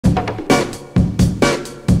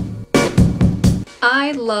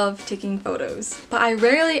I love taking photos, but I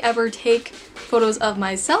rarely ever take photos of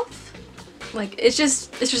myself. Like, it's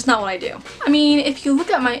just not what I do. I mean, if you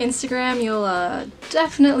look at my Instagram, you'll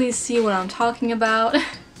definitely see what I'm talking about.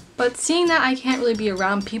 But seeing that I can't really be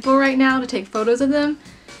around people right now to take photos of them,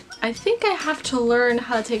 I think I have to learn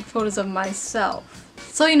how to take photos of myself.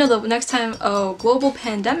 So you know, the next time a global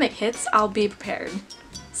pandemic hits, I'll be prepared.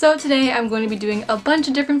 So today I'm going to be doing a bunch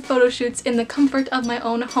of different photo shoots in the comfort of my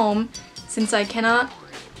own home, since I cannot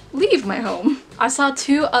leave my home. I saw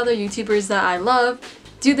 2 other YouTubers that I love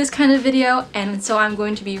do this kind of video, and so I'm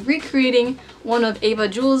going to be recreating one of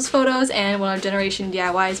Jules' photos and one of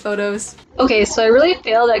JENerationDIY's photos. Okay, so I really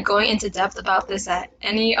failed at going into depth about this at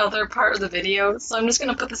any other part of the video, so I'm just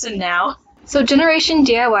gonna put this in now. So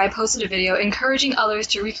JENerationDIY posted a video encouraging others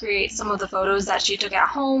to recreate some of the photos that she took at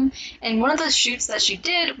home, and one of the shoots that she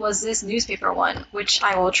did was this newspaper one, which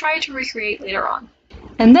I will try to recreate later on.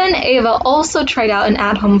 And then Ava also tried out an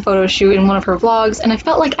at-home photo shoot in one of her vlogs, and I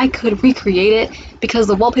felt like I could recreate it because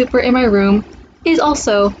the wallpaper in my room is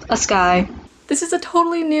also a sky. This is a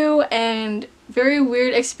totally new and very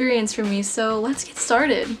weird experience for me, so let's get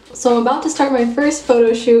started. So I'm about to start my first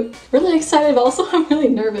photo shoot. Really excited, but also I'm really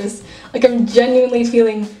nervous. Like, I'm genuinely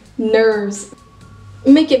feeling nerves.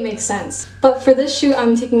 Make it make sense. But for this shoot,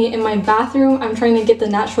 I'm taking it in my bathroom. I'm trying to get the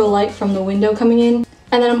natural light from the window coming in.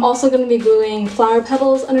 And then I'm also going to be gluing flower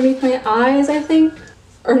petals underneath my eyes, I think.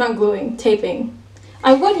 Or not gluing, taping.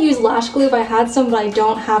 I would use lash glue if I had some, but I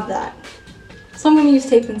don't have that. So I'm going to use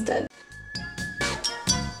tape instead.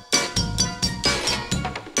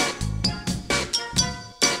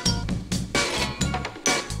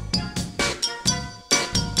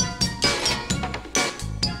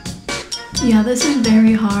 Yeah, this is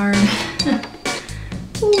very hard.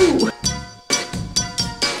 Ooh.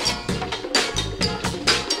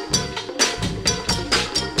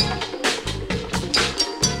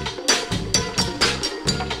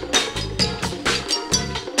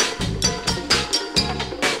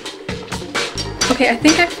 Okay, I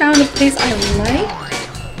think I found a place I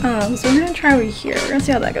like. So we're gonna try over here. We're gonna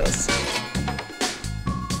see how that goes.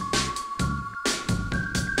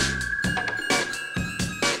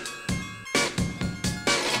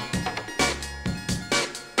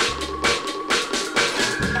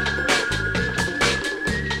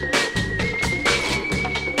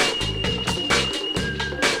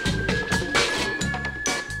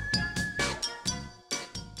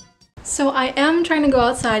 So I am trying to go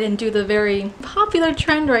outside and do the very popular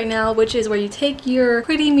trend right now, which is where you take your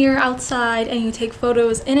pretty mirror outside and you take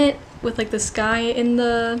photos in it with like the sky in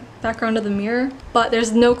the background of the mirror. But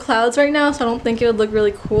there's no clouds right now, so I don't think it would look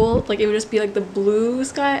really cool. Like, it would just be like the blue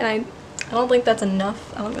sky, and I don't think that's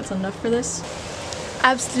enough. I don't think that's enough for this.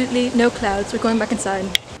 Absolutely no clouds. We're going back inside.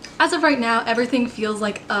 As of right now, everything feels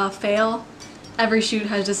like a fail. Every shoot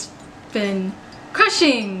has just been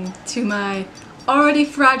crushing to my already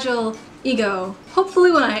fragile ego.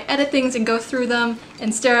 Hopefully when I edit things and go through them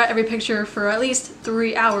and stare at every picture for at least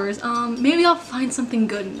 3 hours, maybe I'll find something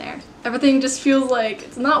good in there. Everything just feels like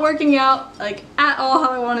it's not working out like at all how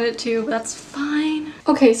I wanted it to, but that's fine.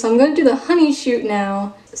 Okay, so I'm gonna do the honey shoot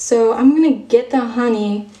now. So I'm gonna get the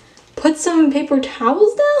honey, put some paper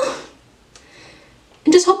towels down,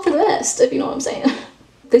 and just hope for the best, if you know what I'm saying.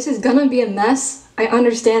 This is gonna be a mess, I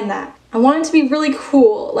understand that. I want it to be really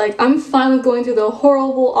cool. Like, I'm fine with going through the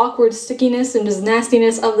horrible, awkward stickiness and just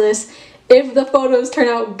nastiness of this if the photos turn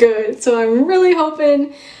out good. So I'm really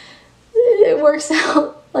hoping it works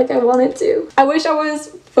out like I want it to. I wish I was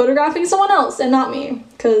photographing someone else and not me,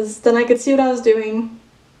 because then I could see what I was doing.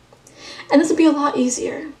 And this would be a lot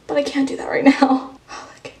easier, but I can't do that right now.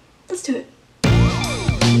 Okay, let's do it.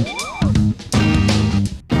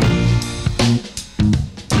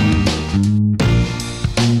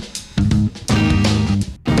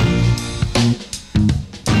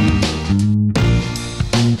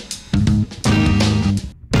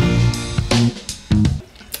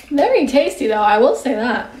 Very tasty though, I will say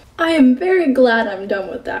that. I am very glad I'm done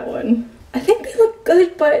with that one. I think they look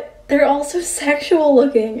good, but they're also sexual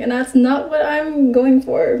looking, and that's not what I'm going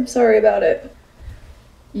for. Sorry about it.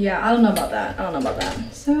 Yeah, I don't know about that. I don't know about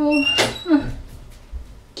that. So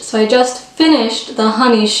I just finished the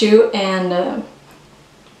honey shoot, and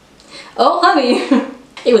oh honey,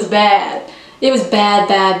 it was bad. It was bad,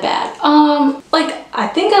 bad, bad. Like, I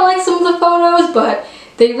think I like some of the photos, but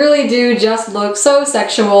they really do just look so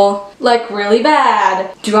sexual, like really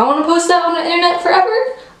bad. Do I want to post that on the internet forever?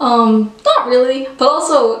 Not really, but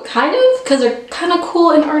also kind of, because they're kind of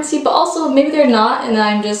cool and artsy, but also maybe they're not, and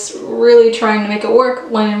I'm just really trying to make it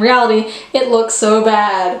work when in reality it looks so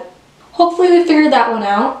bad. hopefully we figured that one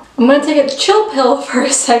out. I'm gonna take a chill pill for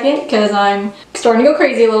a second because I'm starting to go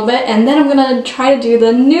crazy a little bit, and then I'm gonna try to do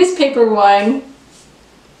the newspaper one.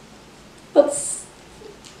 Let's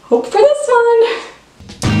hope for this one.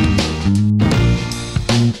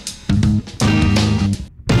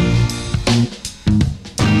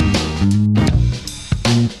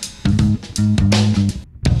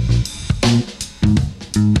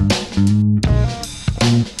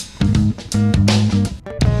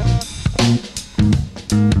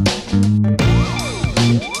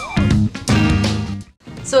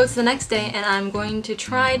 So it's the next day and I'm going to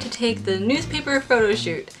try to take the newspaper photo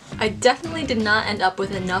shoot. I definitely did not end up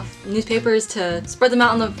with enough newspapers to spread them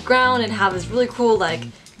out on the ground and have this really cool like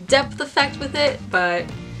depth effect with it, but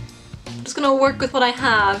I'm just gonna work with what I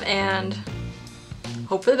have and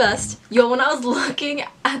hope for the best. Yo, when I was looking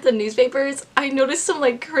at the newspapers, I noticed some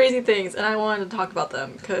like crazy things and I wanted to talk about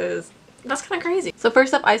them because that's kind of crazy. So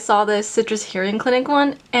first up, I saw this Citrus Hearing Clinic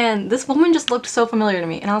one, and this woman just looked so familiar to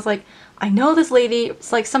me, and I was like, I know this lady,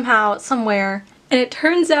 it's like somehow, somewhere. And it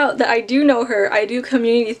turns out that I do know her. I do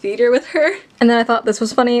community theater with her. And then I thought this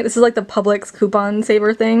was funny. This is like the Publix coupon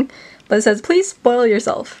saver thing, but it says, please spoil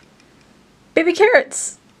yourself. Baby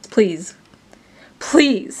carrots, please.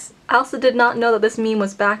 Please. I also did not know that this meme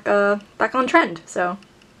was back on trend, so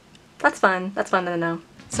that's fun. That's fun to know.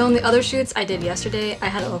 So in the other shoots I did yesterday, I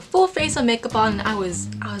had a full face of makeup on and I was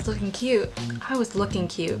looking cute. I was looking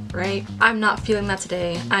cute, right? I'm not feeling that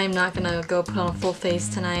today. I'm not gonna go put on a full face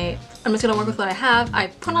tonight. I'm just gonna work with what I have. I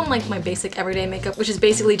put on like my basic everyday makeup, which is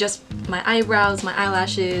basically just my eyebrows, my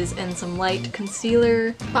eyelashes, and some light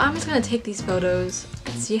concealer. But I'm just gonna take these photos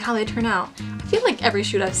and see how they turn out. I feel like every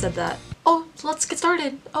shoot I've said that. Oh, so let's get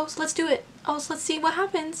started. Oh, so let's do it. Oh, so let's see what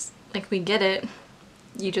happens. Like, we get it.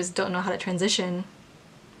 You just don't know how to transition.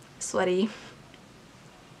 Sweaty.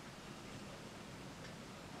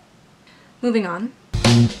 Moving on.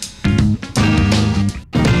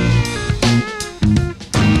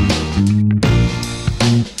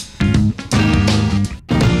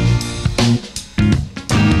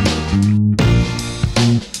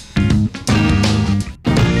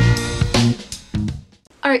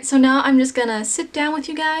 Alright, so now I'm just gonna sit down with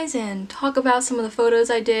you guys and talk about some of the photos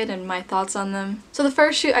I did and my thoughts on them. So the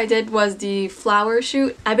first shoot I did was the flower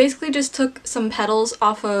shoot. I basically just took some petals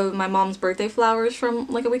off of my mom's birthday flowers from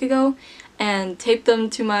like a week ago and taped them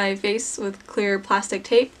to my face with clear plastic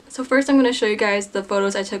tape. So first I'm gonna show you guys the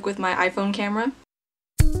photos I took with my iPhone camera.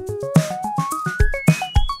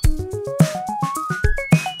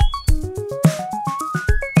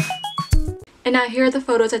 And now here are the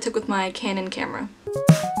photos I took with my Canon camera.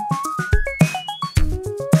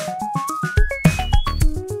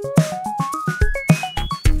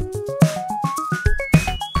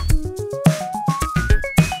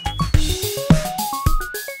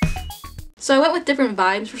 So I went with different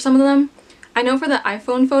vibes for some of them. I know for the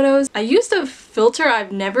iPhone photos, I used a filter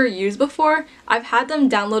I've never used before. I've had them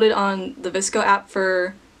downloaded on the VSco app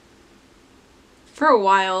for a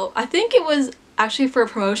while. I think it was actually for a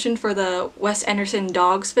promotion for the Wes Anderson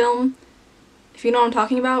Dogs film, if you know what I'm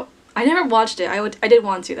talking about. I never watched it. I did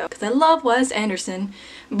want to though, because I love Wes Anderson.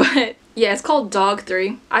 But yeah, it's called Dog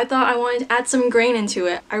 3. I thought I wanted to add some grain into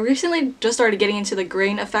it. I recently just started getting into the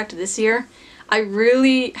grain effect this year. I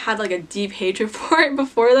really had like a deep hatred for it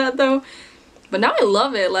before that though, but now I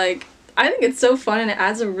love it. Like, I think it's so fun and it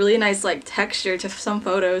adds a really nice like texture to some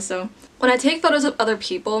photos. So when I take photos of other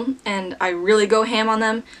people and I really go ham on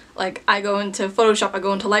them, like I go into Photoshop, I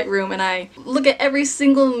go into Lightroom and I look at every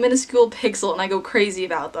single minuscule pixel and I go crazy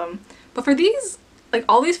about them. But for these, like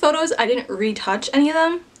all these photos, I didn't retouch any of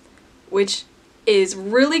them, which is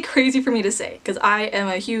really crazy for me to say because I am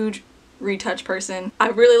a huge retouch person. I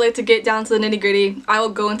really like to get down to the nitty-gritty. I will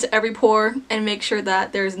go into every pore and make sure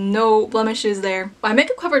that there's no blemishes there. My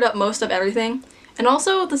makeup covered up most of everything, and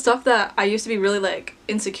also the stuff that I used to be really like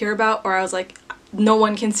insecure about, or I was like, no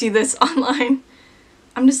one can see this online.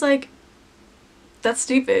 I'm just like, that's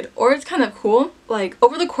stupid, or it's kind of cool. Like,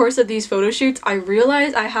 over the course of these photo shoots, I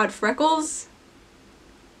realized I had freckles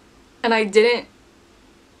and I didn't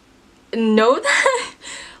know that.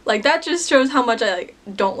 Like, that just shows how much I like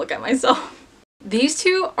don't look at myself. These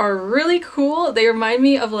two are really cool. They remind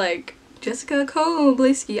me of like Jessica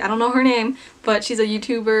Kobleski. I don't know her name, but she's a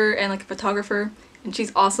YouTuber and like a photographer, and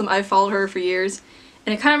she's awesome. I've followed her for years,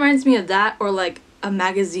 and it kind of reminds me of that, or like a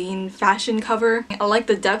magazine fashion cover. I like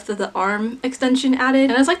the depth of the arm extension added,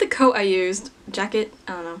 and it's like the coat I used, jacket,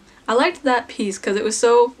 I don't know. I liked that piece because it was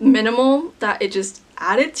so minimal that it just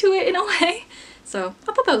added to it in a way. So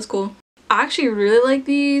I thought that was cool. I actually really like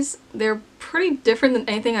these. They're pretty different than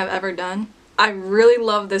anything I've ever done. I really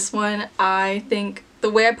love this one. I think the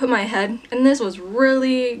way I put my head in this was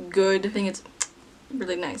really good. I think it's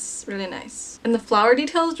really nice, really nice. And the flower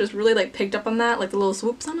details just really like picked up on that, like the little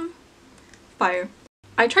swoops on them. Fire.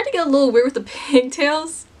 I tried to get a little weird with the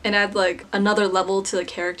pigtails and add like another level to the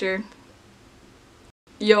character.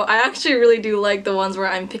 Yo, I actually really do like the ones where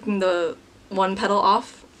I'm picking the one petal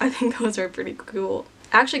off. I think those are pretty cool.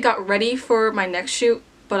 I actually got ready for my next shoot,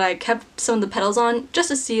 but I kept some of the petals on just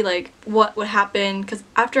to see like what would happen, because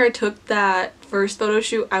after I took that first photo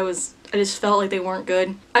shoot, I just felt like they weren't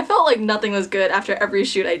good. I felt like nothing was good after every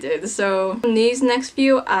shoot I did. So in these next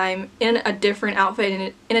few, I'm in a different outfit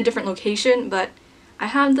and in a different location, but I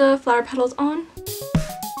have the flower petals on.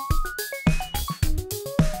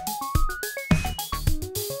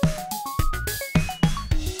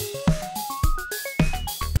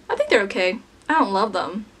 I think they're okay. I don't love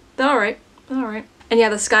them. They're alright. They're alright. And yeah,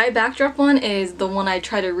 the sky backdrop one is the one I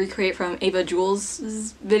tried to recreate from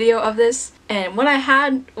Jules' video of this. And what I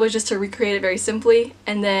had was just to recreate it very simply,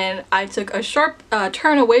 and then I took a sharp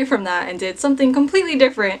turn away from that and did something completely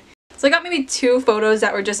different. So I got maybe 2 photos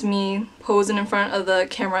that were just me posing in front of the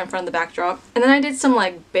camera in front of the backdrop. And then I did some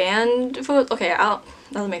like band photos. Okay, that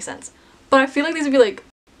doesn't make sense. But I feel like these would be like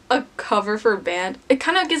a cover for a band. It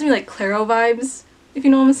kind of gives me like Clairo vibes, if you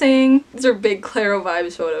know what I'm saying. These are big Clairo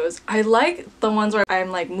vibes photos. I like the ones where I'm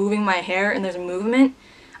like moving my hair and there's movement.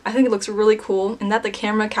 I think it looks really cool, and that the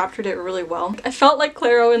camera captured it really well. I felt like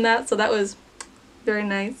Clairo in that, so that was very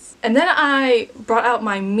nice. And then I brought out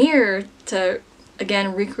my mirror to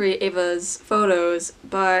again recreate Ava's photos,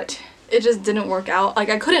 but it just didn't work out. Like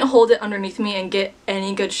I couldn't hold it underneath me and get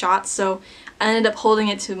any good shots, so I ended up holding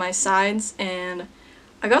it to my sides and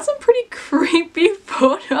I got some pretty creepy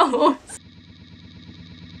photos.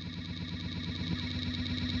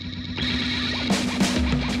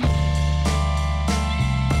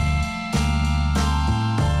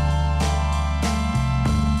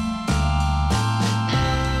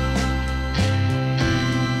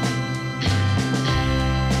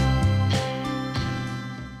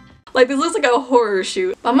 Like, this looks like a horror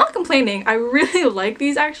shoot. But I'm not complaining. I really like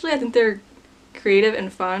these actually. I think they're creative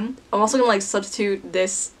and fun. I'm also gonna like substitute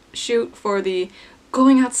this shoot for the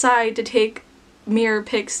going outside to take mirror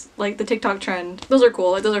pics, like the TikTok trend. Those are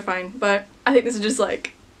cool, like those are fine. But I think this is just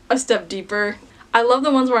like a step deeper. I love the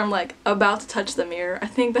ones where I'm like about to touch the mirror. I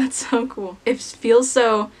think that's so cool. It feels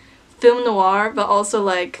so film noir, but also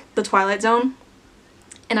like the Twilight Zone.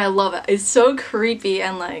 And I love it. It's so creepy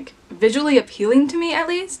and like visually appealing to me, at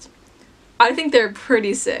least. I think they're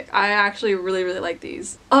pretty sick. I actually really like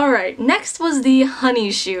these. Alright, next was the honey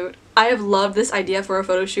shoot. I have loved this idea for a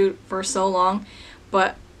photo shoot for so long,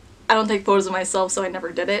 but I don't take photos of myself, so I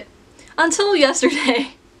never did it. Until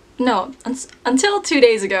yesterday. No, until 2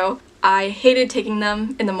 days ago. I hated taking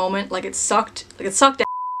them in the moment. Like it sucked ass,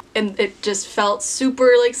 and it just felt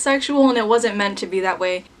super like sexual, and it wasn't meant to be that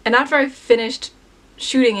way. And after I finished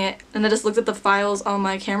shooting it and I just looked at the files on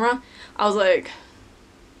my camera, I was like,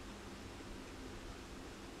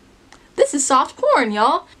 this is soft porn,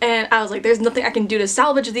 y'all. And I was like, there's nothing I can do to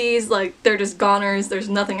salvage these, like they're just goners, there's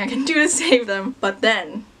nothing I can do to save them. But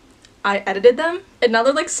then I edited them and now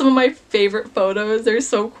they're like some of my favorite photos. They're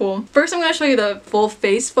so cool. First I'm going to show you the full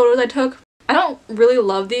face photos I took. I don't really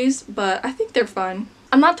love these, but I think they're fun.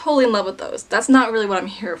 I'm not totally in love with those. That's not really what I'm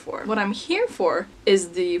here for. What I'm here for is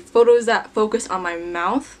the photos that focus on my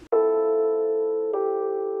mouth.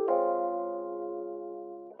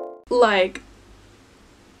 Like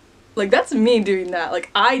that's me doing that. Like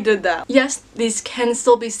I did that. Yes, these can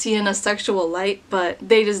still be seen in a sexual light, but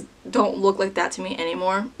they just don't look like that to me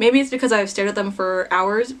anymore. Maybe it's because I've stared at them for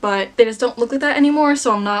hours, but they just don't look like that anymore,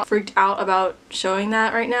 so I'm not freaked out about showing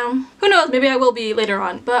that right now. Who knows, maybe I will be later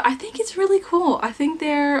on, but I think it's really cool. I think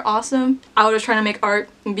they're awesome. I was trying to make art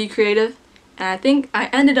and be creative, and I think I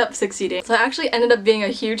ended up succeeding. So I actually ended up being a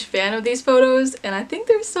huge fan of these photos, and I think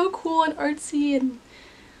they're so cool and artsy, and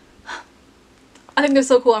I think they're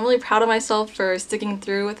so cool. I'm really proud of myself for sticking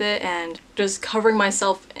through with it and just covering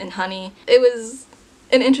myself in honey. It was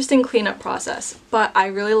an interesting cleanup process, but I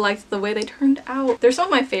really liked the way they turned out. They're some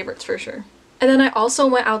of my favorites for sure. And then I also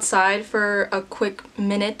went outside for a quick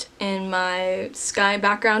minute in my sky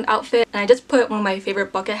background outfit, and I just put one of my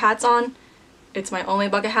favorite bucket hats on. It's my only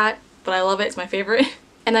bucket hat, but I love it. It's my favorite.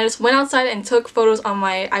 And I just went outside and took photos on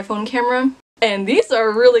my iPhone camera. And these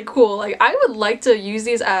are really cool. Like, I would like to use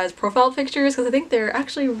these as profile pictures because I think they're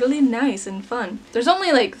actually really nice and fun. There's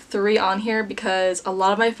only like 3 on here because a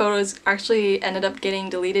lot of my photos actually ended up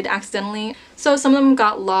getting deleted accidentally. So some of them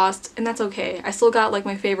got lost, and that's okay. I still got like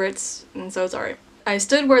my favorites, and so it's alright. I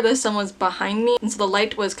stood where the sun was behind me, and so the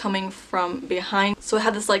light was coming from behind, so it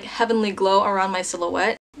had this like heavenly glow around my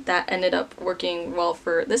silhouette. that ended up working well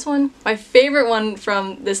for this one. My favorite one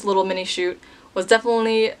from this little mini shoot was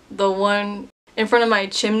definitely the one in front of my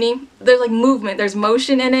chimney. There's like movement, there's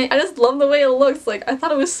motion in it. I just love the way it looks. Like, I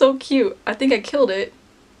thought it was so cute. I think I killed it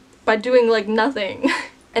by doing like nothing.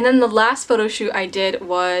 And then the last photo shoot I did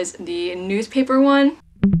was the newspaper one.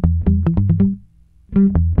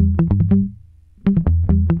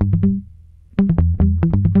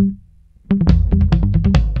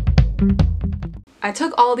 I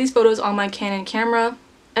took all these photos on my Canon camera,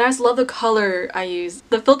 and I just love the color I used.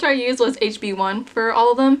 The filter I used was HB1 for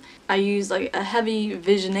all of them. I used like a heavy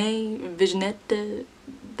Visionette,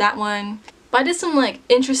 that one. But I did some like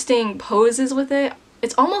interesting poses with it.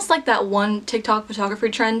 It's almost like that one TikTok photography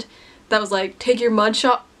trend that was like, take your mug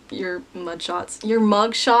shots.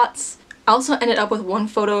 I also ended up with one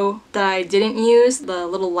photo that I didn't use, the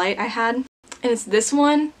little light I had. And it's this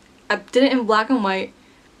one. I did it in black and white.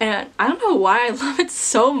 And I don't know why I love it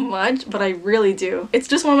so much, but I really do. It's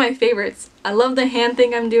just one of my favorites. I love the hand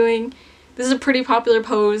thing I'm doing. This is a pretty popular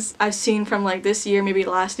pose I've seen from like this year, maybe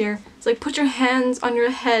last year. It's like, put your hands on your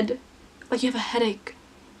head like you have a headache.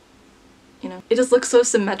 You know, it just looks so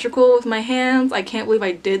symmetrical with my hands. I can't believe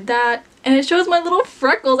I did that. And it shows my little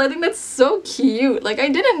freckles. I think that's so cute. Like, I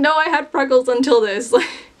didn't know I had freckles until this. Like,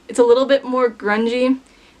 it's a little bit more grungy.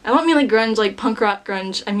 I don't mean like grunge, like punk rock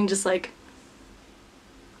grunge. I mean just like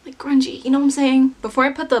grungy, you know what I'm saying? Before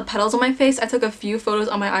I put the petals on my face, I took a few photos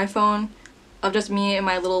on my iPhone of just me in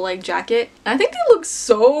my little like jacket. And I think they look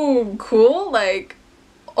so cool, like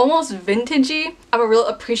almost vintagey. I have a real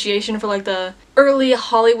appreciation for like the early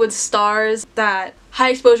Hollywood stars, that high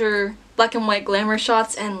exposure black and white glamour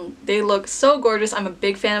shots, and they look so gorgeous. I'm a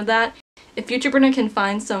big fan of that. If future Brenda can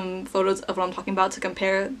find some photos of what I'm talking about to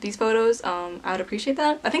compare these photos, I would appreciate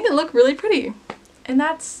that. I think they look really pretty. And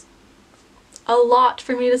that's a lot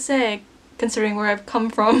for me to say, considering where I've come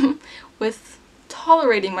from with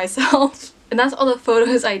tolerating myself. And that's all the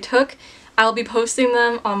photos I took. I'll be posting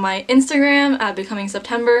them on my Instagram at Becoming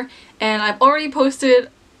September, and I've already posted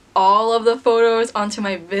all of the photos onto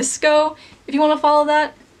my VSco if you want to follow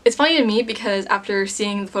that. It's funny to me because after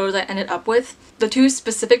seeing the photos I ended up with, the two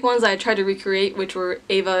specific ones I tried to recreate, which were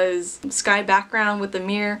Ava's sky background with the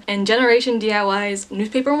mirror and JENerationDIY's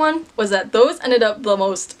newspaper one, was that those ended up the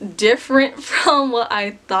most different from what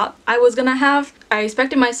I thought I was gonna have. I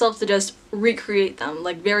expected myself to just recreate them,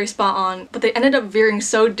 like very spot on, but they ended up veering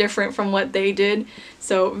so different from what they did.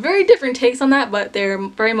 So very different takes on that, but they're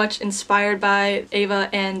very much inspired by Ava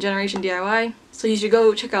and JENerationDIY. So you should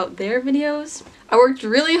go check out their videos. I worked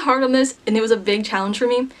really hard on this, and it was a big challenge for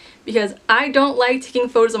me because I don't like taking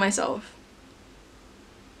photos of myself.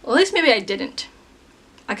 Well, at least maybe I didn't.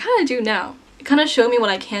 I kind of do now. It kind of showed me what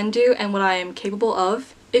I can do and what I am capable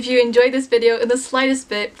of. If you enjoyed this video in the slightest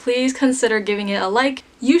bit, please consider giving it a like.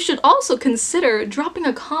 You should also consider dropping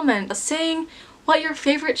a comment saying what your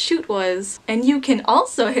favorite shoot was. And you can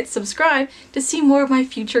also hit subscribe to see more of my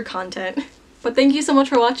future content. But thank you so much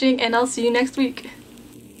for watching, and I'll see you next week.